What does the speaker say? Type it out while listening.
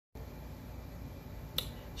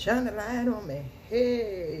Shine a light on me,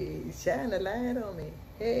 hey, shine a light on me,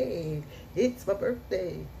 hey, it's my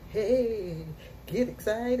birthday, hey, get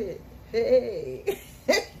excited, hey.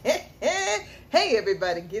 Hey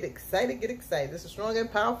everybody, get excited, get excited. This is Strong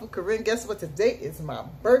and Powerful Corinne. Guess what? Today is my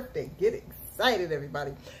birthday. Get excited,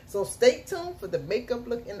 everybody. So stay tuned for the makeup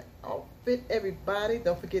look and outfit, everybody.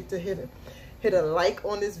 Don't forget to hit a like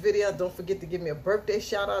on this video. Don't forget to give me a birthday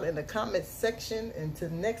shout out in the comment section. Until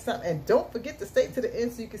next time, and don't forget to stay to the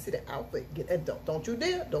end so you can see the outfit. And don't you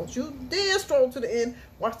dare stroll to the end.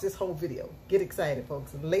 Watch this whole video. Get excited,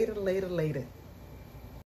 folks. Later.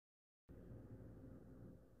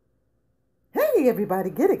 Hey everybody,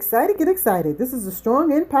 get excited, get excited. This is a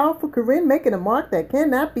Strong and Powerful Corinne making a mark that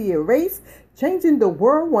cannot be erased, changing the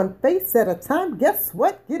world one face at a time. Guess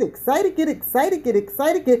what? Get excited, get excited, get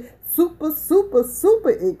excited, get super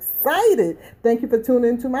excited. Thank you for tuning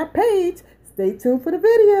into my page. Stay tuned for the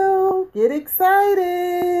video. Get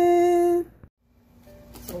excited.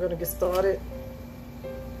 I'm going to get started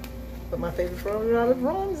with my favorite Flori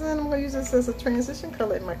bronze, and I'm going to use this as a transition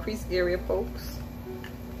color in my crease area, folks.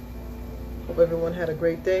 Hope everyone had a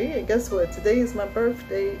great day. And guess what? Today is my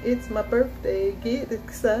birthday. It's my birthday. Get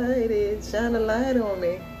excited. Shine a light on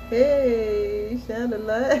me. Hey, shine a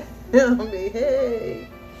light on me. Hey,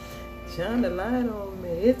 shine a light on me.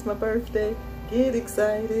 It's my birthday. Get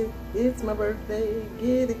excited. It's my birthday.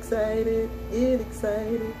 Get excited. Get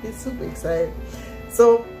excited. Get super excited.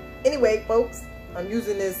 So anyway, folks, I'm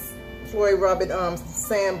using this Flori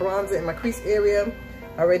sand bronzer in my crease area.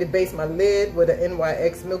 I already based my lid with an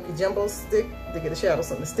NYX Milky Jumbo stick to get a shadow,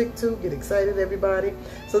 something to stick to. Get excited, everybody.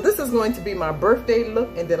 So this is going to be my birthday look,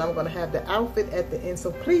 and then I'm going to have the outfit at the end.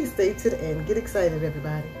 So please stay to the end. Get excited,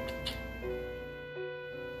 everybody.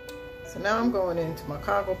 So now I'm going into my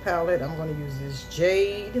Cargo palette. I'm going to use this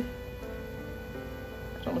Jade.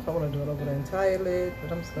 I don't know if I want to do it over the entire lid,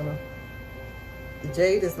 but I'm just going to. The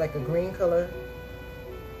Jade is like a green color.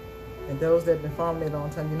 And those that have been following me a long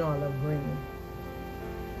time, you know I love green.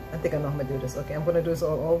 I think I know how I'm going to do this. Okay, I'm going to do this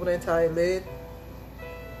all over the entire lid.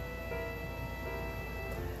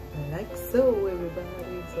 Like so,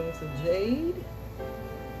 everybody. So it's a Jade.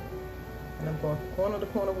 And I'm going corner to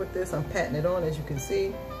corner with this. I'm patting it on, as you can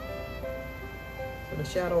see. So the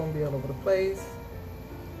shadow won't be all over the place.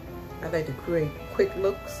 I like to create quick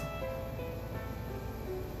looks.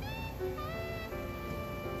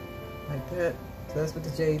 Like that. So that's what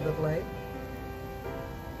the Jade look like.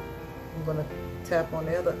 I'm going to tap on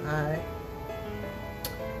the other eye.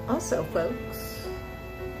 Also, folks,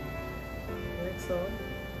 like so.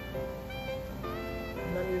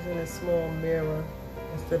 And I'm using a small mirror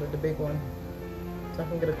instead of the big one, so I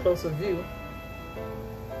can get a closer view.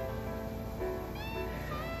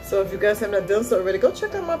 So if you guys have not done so already, go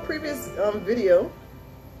check out my previous video,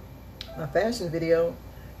 my fashion video,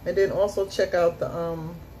 and then also check out the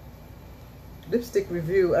lipstick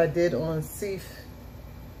review I did on C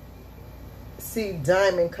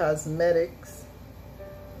Diamond Cosmetics.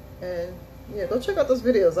 And yeah, go check out those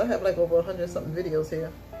videos. I have like over 100 something videos here.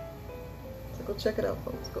 So go check it out,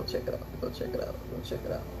 folks. Go check it out. Go check it out. Go check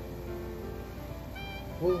it out.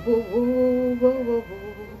 Woo, woo, woo, woo, woo,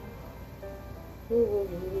 woo, woo,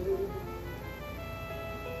 woo.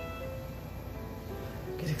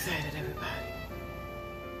 Get excited, everybody.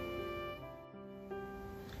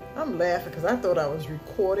 I'm laughing because I thought I was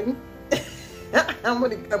recording. I'm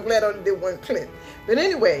glad I only did one clip. But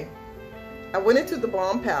anyway, I went into the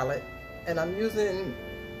Balm palette and I'm using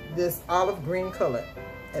this olive green color.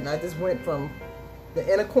 And I just went from the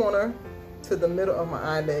inner corner to the middle of my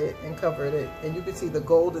eyelid and covered it. And you can see the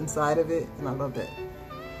gold inside of it, and I love that.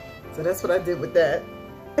 So that's what I did with that.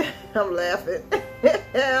 I'm laughing.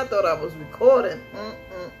 I thought I was recording.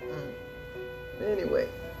 Anyway,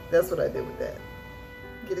 that's what I did with that.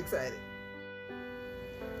 Get excited.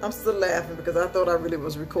 I'm still laughing because I thought I really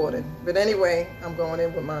was recording. But anyway, I'm going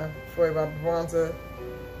in with my Flori bronzer.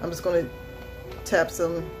 I'm just going to tap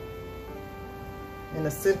some in the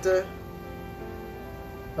center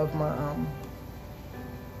of my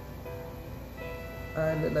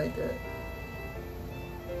eyelid like that.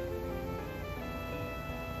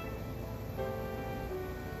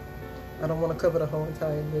 I don't want to cover the whole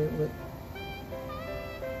entire lid with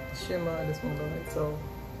shimmer. I just want to go like so.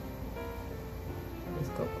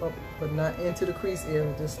 Just go up, but not into the crease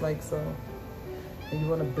area, just like so. And you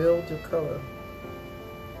want to build your color.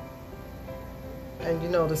 And you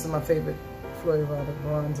know this is my favorite Flori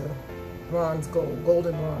bronzer. Bronze gold,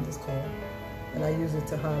 golden bronze is called. And I use it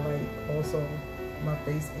to highlight also my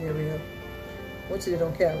face area, which they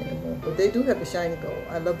don't carry anymore. But they do have the shiny gold.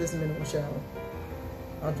 I love this mineral shadow.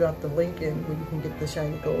 I'll drop the link in where you can get the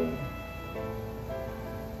shiny gold.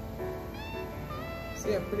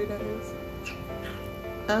 See how pretty that is?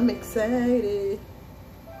 I'm excited.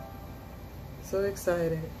 So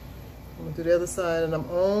excited. I'm gonna do the other side, and I'm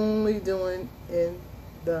only doing in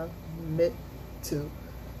the mid two,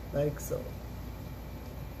 like so.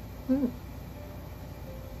 I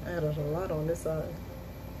added a lot on this side.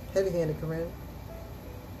 Heavy-handed, Corinne.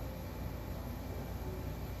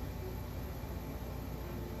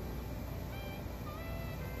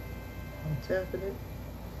 I'm tapping it,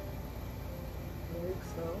 like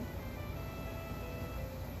so.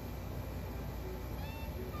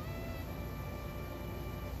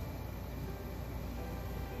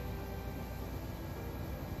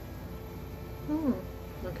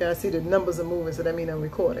 Okay, I see the numbers are moving, so that means I'm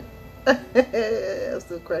recording. I'm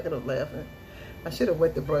still cracking up laughing. I should have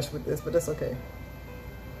wet the brush with this, but that's okay.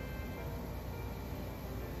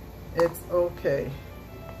 It's okay.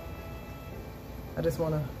 I just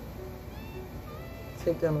want to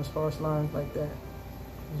take down those harsh lines like that.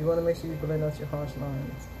 You want to make sure you blend out your harsh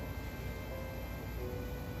lines.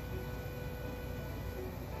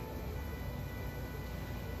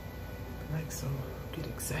 Like so. Get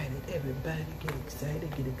excited, everybody. Get excited,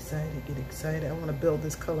 get excited, get excited. I want to build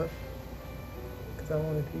this color because I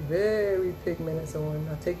want it to be very pigmented. So when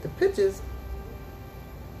I take the pictures,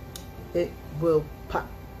 it will pop.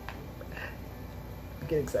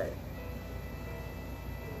 Get excited.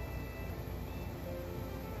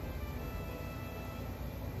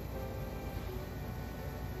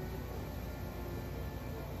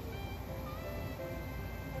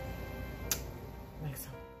 Like so.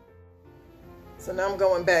 So now I'm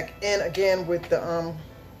going back in again with the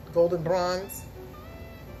golden bronze.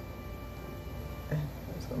 And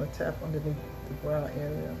I'm just going to tap underneath the brow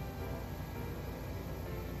area.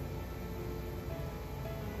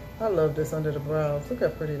 I love this under the brows. Look how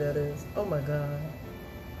pretty that is. Oh my God.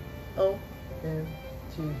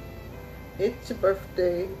 OMG. It's your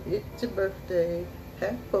birthday. It's your birthday.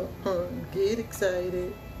 Have fun. Get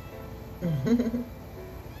excited.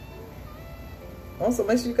 Also,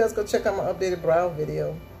 make sure you guys go check out my updated brow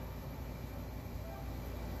video.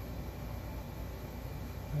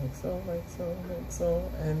 Like so, like so, like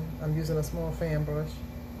so. And I'm using a small fan brush.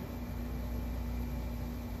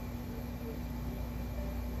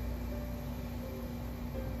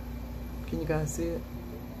 Can you guys see it?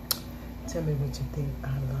 Tell me what you think. I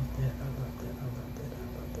love that. I love that. I love that. I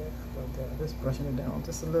love that. I love that. Just brushing it down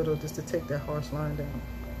just a little, just to take that harsh line down.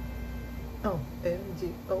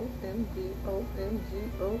 OMG, OMG, OMG,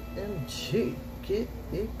 OMG. Get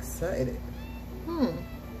excited. I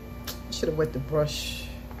should have wet the brush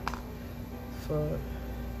for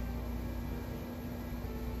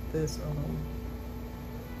this.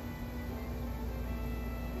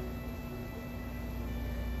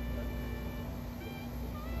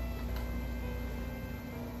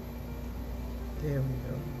 There we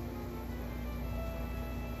go.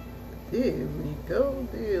 There we go,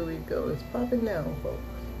 there we go. It's popping now, folks.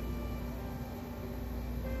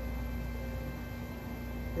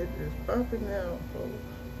 It is popping now, folks.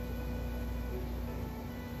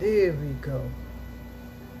 There we go.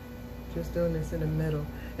 Just doing this in the middle.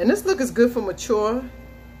 And this look is good for mature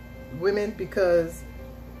women because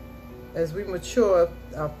as we mature,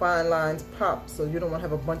 our fine lines pop. So you don't want to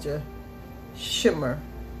have a bunch of shimmer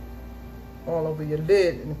all over your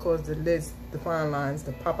lid and cause the lids, the fine lines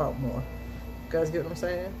to pop out more. You guys get what I'm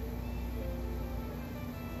saying?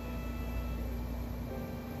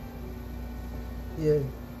 Yeah,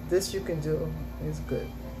 this you can do. It's good.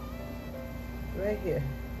 Right here.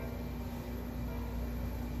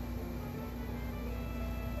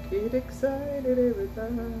 Get excited,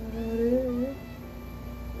 everybody.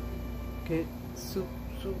 Get super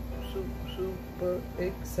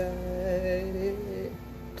excited.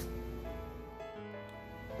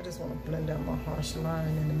 I just want to blend out my harsh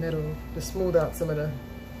line in the middle to smooth out some of the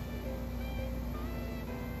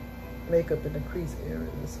makeup in the crease area.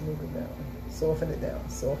 Just smooth it down, soften it down,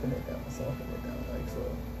 soften it down, soften it down, like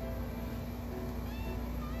so.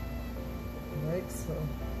 Like so.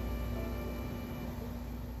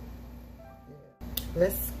 Yeah.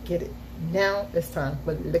 Let's get it. Now it's time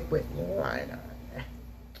for liquid liner.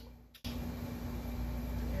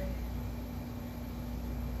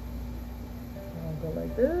 Go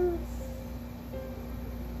like this,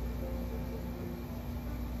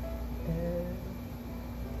 and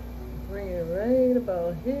bring it right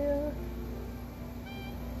about here.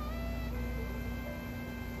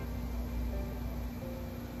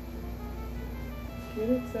 Get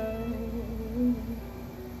excited.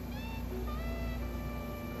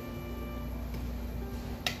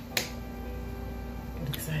 Get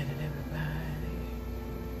excited, everybody.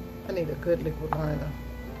 I need a good liquid liner.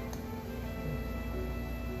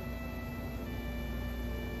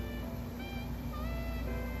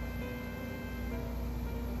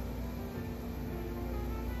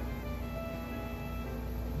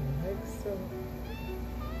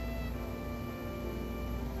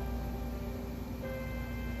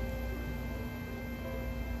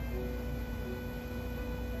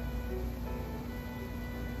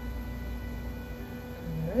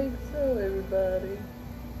 everybody.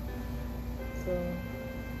 So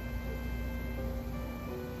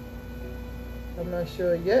I'm not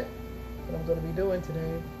sure yet what I'm going to be doing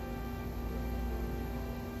today.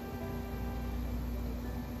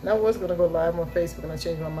 And I was going to go live on Facebook and I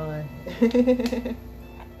changed my mind.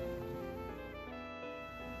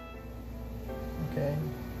 Okay,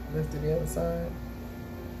 let's do the other side.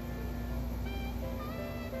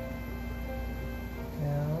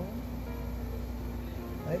 Now,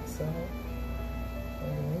 like so. I'm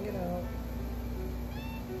going to wing it out.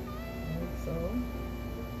 Like so.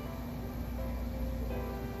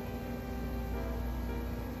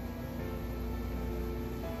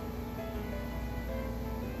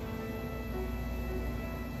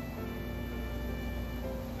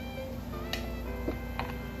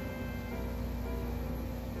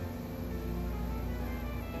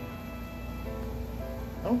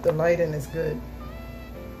 I hope the lighting is good.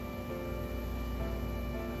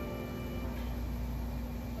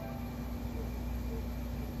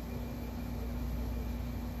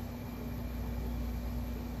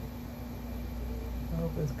 I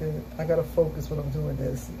hope it's good. I gotta focus when I'm doing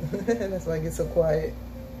this. That's why I get so quiet.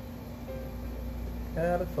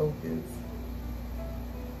 Gotta focus.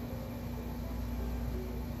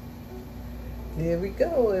 Here we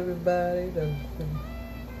go, everybody.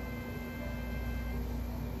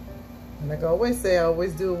 And like I always say, I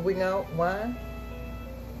always do a wing out. Why?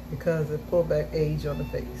 Because it pull back age on the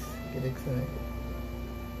face. Get excited.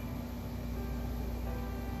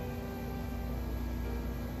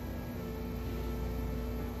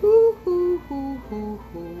 Hoo, hoo, hoo, hoo,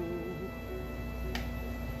 hoo.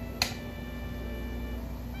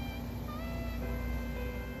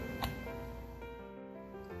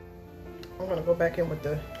 I'm gonna go back in with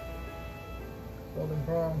the golden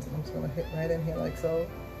bronze, and I'm just gonna hit right in here like so.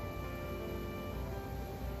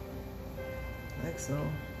 Like so.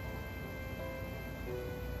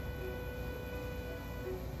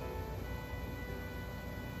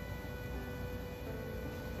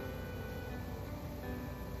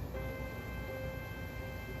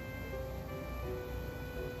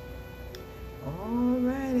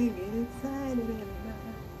 Alrighty, get excited, everybody.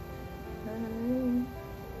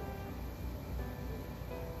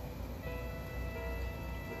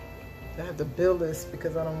 I have to build this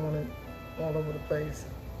because I don't want it all over the place.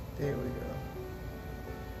 There we go.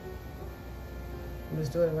 I'm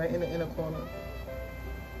just doing it right in the inner corner.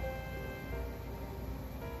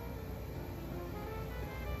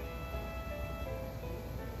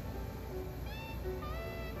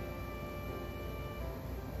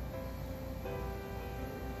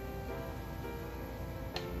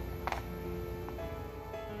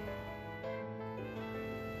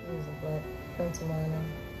 Use a black pencil liner,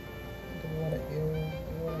 the water area,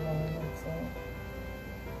 the water line like so.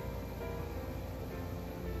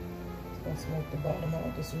 I'll smoke the bottom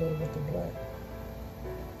out just a little bit of black.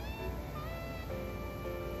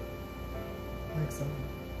 Like so. Do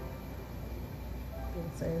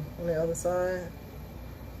the same on the other side.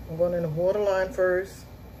 I'm going in the waterline first,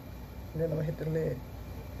 and then I'm going to hit the lid.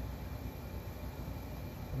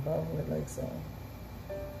 The bottom of it like so.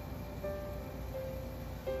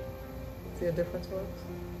 See a difference, folks?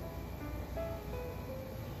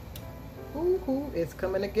 Ooh, it's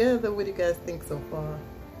coming together. What do you guys think so far?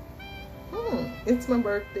 It's my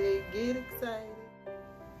birthday. Get excited.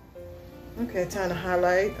 Okay, time to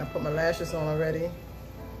highlight. I put my lashes on already.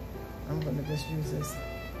 I'm going to just use this.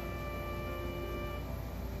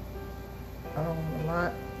 I don't want a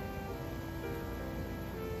lot.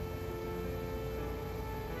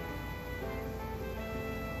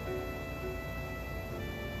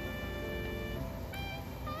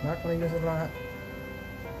 Not going to use a lot.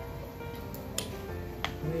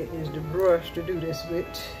 Where is the brush to do this with?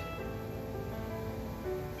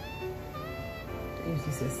 It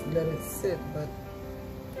usually says let it sit, but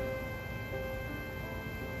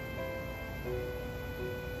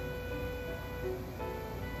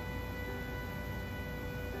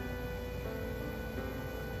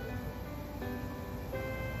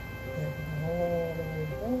all the way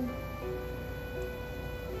down.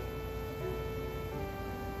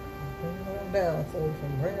 Bring it on down, folks.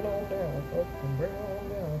 Bring it on down, folks. Bring it on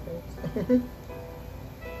down, folks.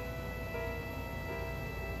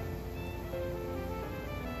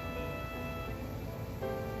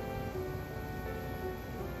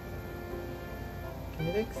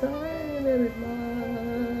 Get excited, everybody.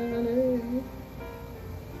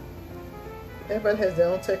 Everybody has their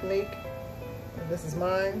own technique. And this is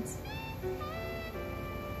mine.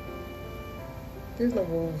 There's no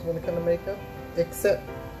rules when it comes to makeup, except,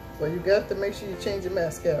 well, you got to make sure you change your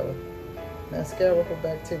mascara. Mascara for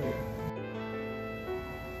bacteria.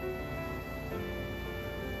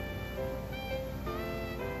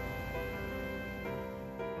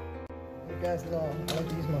 You guys know I like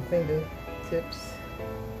to use my finger tips.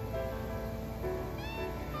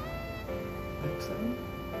 Like so.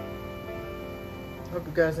 Hope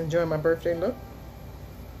you guys enjoy my birthday look.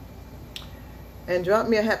 And drop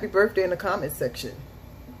me a happy birthday in the comment section.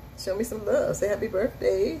 Show me some love. Say happy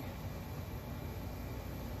birthday.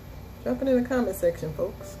 Drop it in the comment section,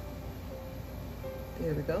 folks.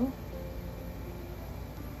 There we go.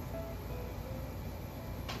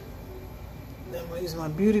 Then I'm going to use my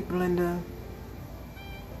beauty blender.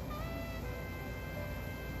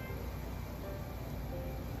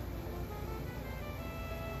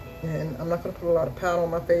 And I'm not going to put a lot of powder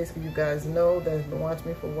on my face because you guys know that have been watching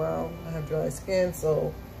me for a while. I have dry skin,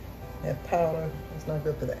 so that powder is not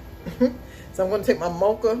good for that. So I'm going to take my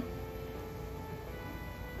Mocha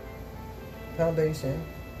foundation.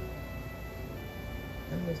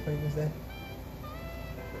 I'm just going to use that.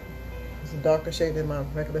 It's a darker shade than my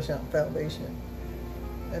regular foundation.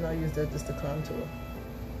 And I'll use that just to contour.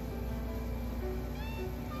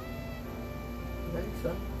 Like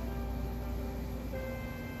so.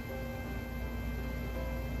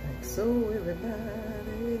 Like so,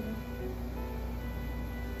 everybody.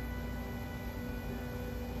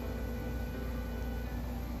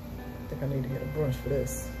 I think I need to get a brush for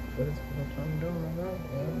this. For this, what I'm doing right now.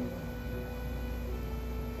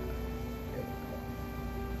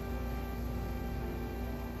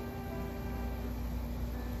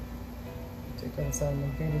 Take out some of my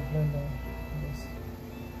beauty blender. Just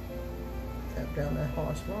tap down that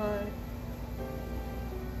harsh line.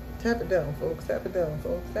 Tap it down, folks. Tap it down,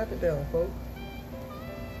 folks. Tap it down, folks.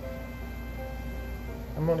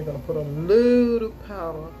 I'm only gonna put a little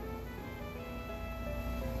powder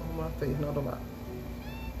on my face, not a lot.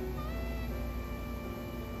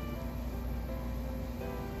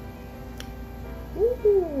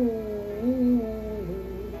 Ooh.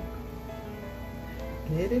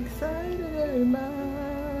 Get excited, everybody.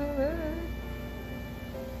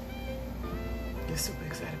 Get super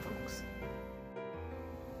excited, folks.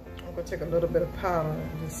 I'm gonna take a little bit of powder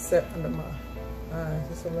and just set under my eyes,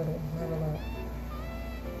 just a little, not a lot,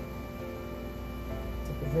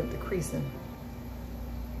 to prevent the creasing.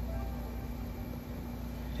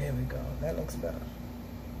 There we go. That looks better.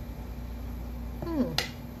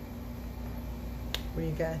 What do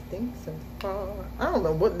you guys think so far? I don't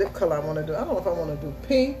know what lip color I want to do. I don't know if I want to do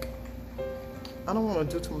pink. I don't want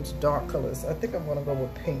to do too much dark colors. I think I'm going to go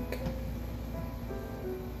with pink.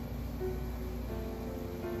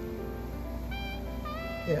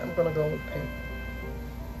 Yeah, I'm going to go with pink.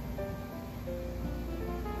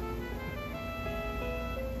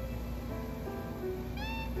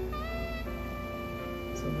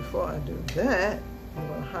 So before I do that, I'm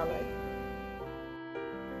going to highlight.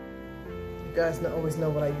 You guys always know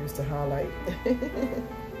what I use to highlight. In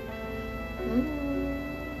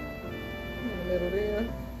the middle there.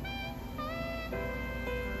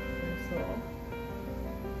 So,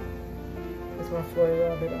 that's my Flori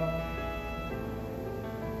Rabbit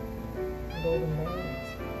golden lines.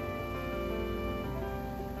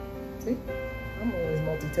 See? I'm always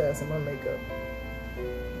multitasking my makeup.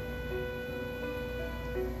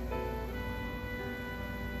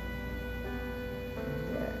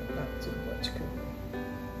 Too much,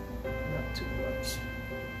 not too much.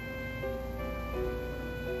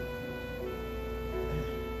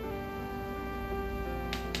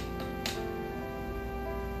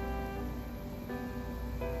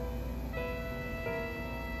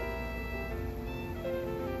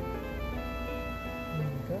 There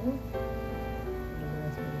we go.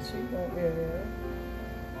 That's my cheekbone area.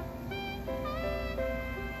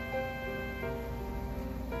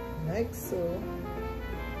 Like so.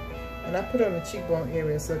 And I put it on the cheekbone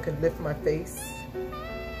area so it could lift my face.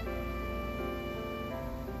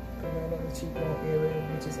 Around on the cheekbone area,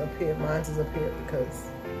 which is up here. Mine is up here because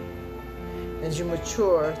as you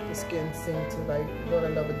mature, the skin seems to like go in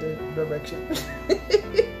another direction.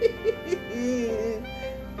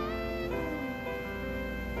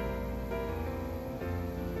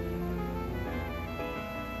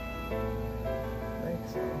 Like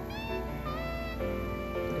so.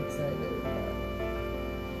 Get excited.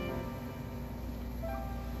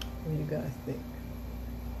 What do you guys think?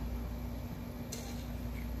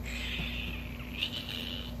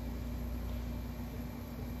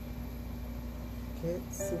 Get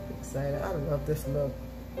super excited. I love this look.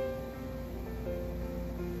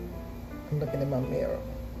 I'm looking in my mirror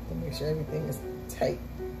to make sure everything is tight.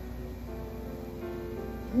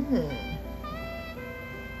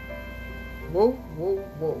 Whoa, whoa,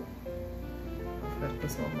 whoa. I forgot to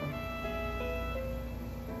put some on my...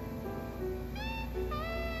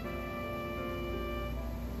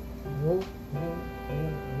 Whoa, whoa, whoa,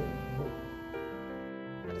 whoa, whoa.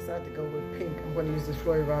 decided to go with pink. I'm going to use this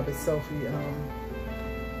Flori Selfie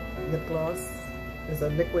lip gloss. It's a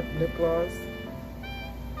liquid lip gloss.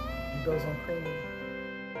 It goes on creamy.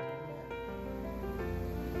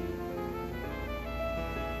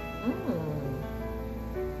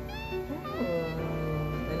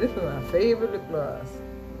 And this is my favorite lip gloss.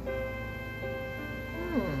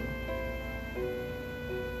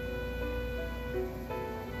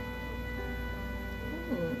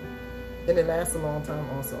 And it lasts a long time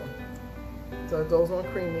also. So it goes on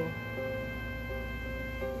creamy.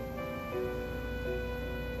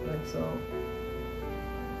 Like so.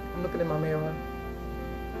 I'm looking in my mirror.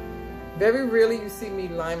 Very rarely you see me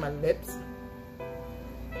line my lips.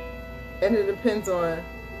 And it depends on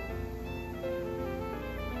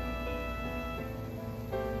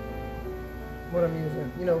what I'm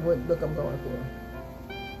using. You know, what look I'm going for.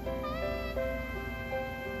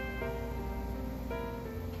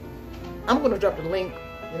 I'm going to drop the link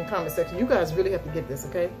in the comment section. You guys really have to get this,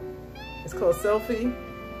 okay? It's called Selfie.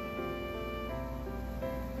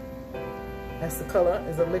 That's the color.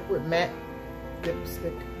 It's a liquid matte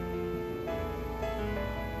lipstick.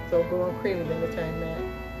 So go on creamy, then it turn matte.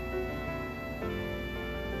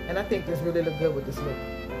 And I think this really look good with this look.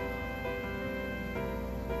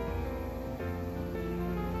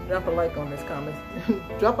 Drop a like on this comment.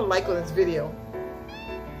 Drop a like on this video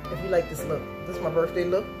if you like this look. This is my birthday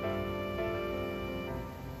look.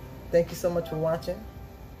 Thank you so much for watching.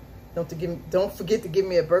 Don't forget to give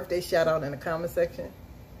me a birthday shout out in the comment section.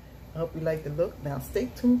 I hope you like the look. Now stay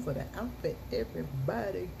tuned for the outfit.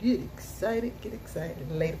 Everybody get excited. Get excited.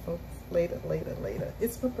 Later, folks. Later, later, later.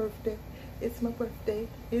 It's my birthday. It's my birthday.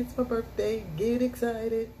 It's my birthday. Get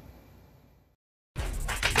excited.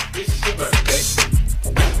 It's your birthday.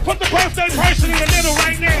 Put the birthday person in the middle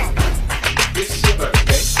right now. It's your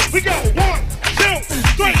birthday. We go 1, 2,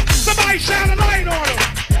 3. Somebody shine a light on him.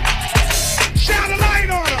 Shine a light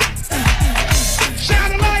on him.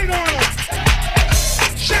 Shine a light on him.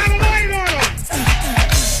 Shine a light on him.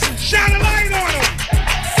 Shine a light on him.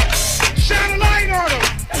 Shine a light on him.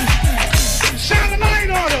 Shine a light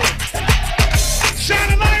on him.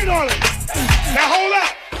 Shine a light on him. Now hold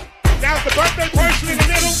up. Now the birthday person in the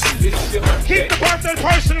middle. Keep the birthday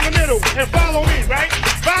person in the middle and follow me, right?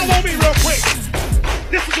 Follow me real quick.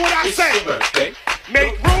 This is what I say.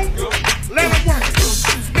 Make room, let it work.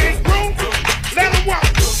 Make room, let it work.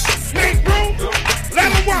 Make room,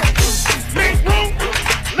 let it work. Make room,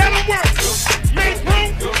 let it work. Make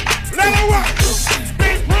room, let it work.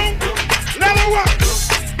 Make room, let it work.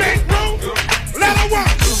 Make room, let it work.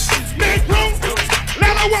 Make room,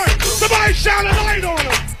 let it work. Somebody shine a light on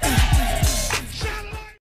them. Shine a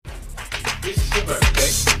light. It's your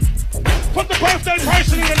birthday. Put the birthday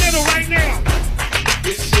person in the middle right now.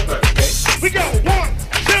 It's your birthday. We go 1, 2,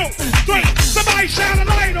 3. Somebody shine a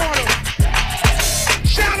light on him.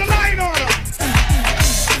 Shine a light on him.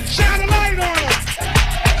 Shine a light on him.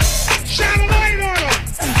 Shine a light on him.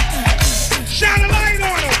 Shine a light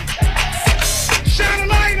on him. Shine a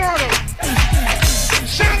light on him.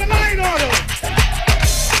 Shine a light on him.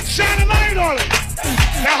 Shine a light on him.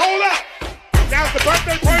 Now hold up. Now the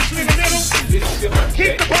birthday person in the middle.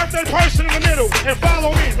 Keep the birthday person in the middle and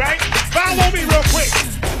follow me, right? Follow me real quick.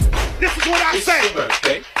 This is what I say.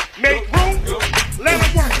 Make room, let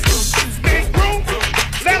it work. Make room,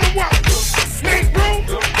 let it work. Make room,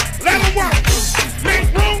 let it work.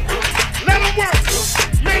 Make room, let it work.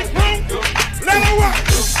 Make room, let it work.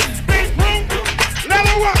 Make room, let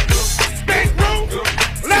it work. Make room,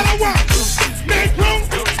 let it work. Make room,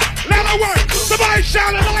 let it work. Somebody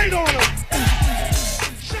shine a light on him.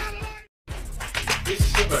 Shine a light.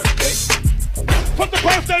 It's your birthday. Put the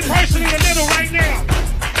birthday person in the middle right now.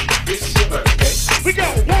 It's your birthday. We go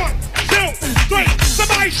 1, 2, 3.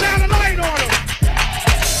 Somebody shine a light on him.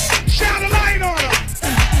 Shine a light on him.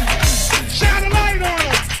 Shine a light on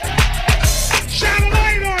him. Shine a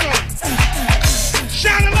light on him.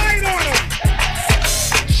 Shine a light on him.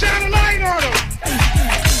 Shine a light on him.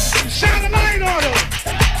 Shine a light on him.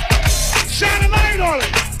 Shine a light on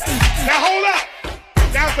him. Now hold up.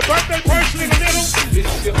 Now the birthday person in the middle.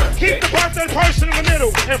 Keep the birthday person in the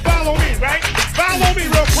middle and follow me, right? Follow me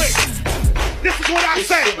real quick. This is what I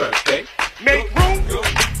say. Make room,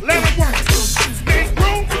 let it work. Make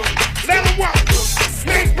room, let it work.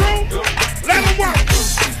 Make room, let it work.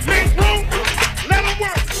 Make room, let it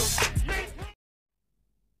work.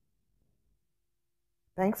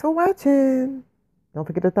 Thanks for watching. Don't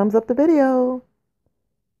forget to thumbs up the video.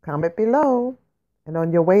 Comment below. And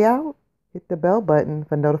on your way out, hit the bell button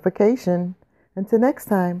for notification. Until next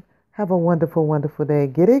time, have a wonderful, wonderful day.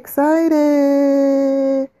 Get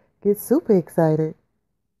excited. Get super excited.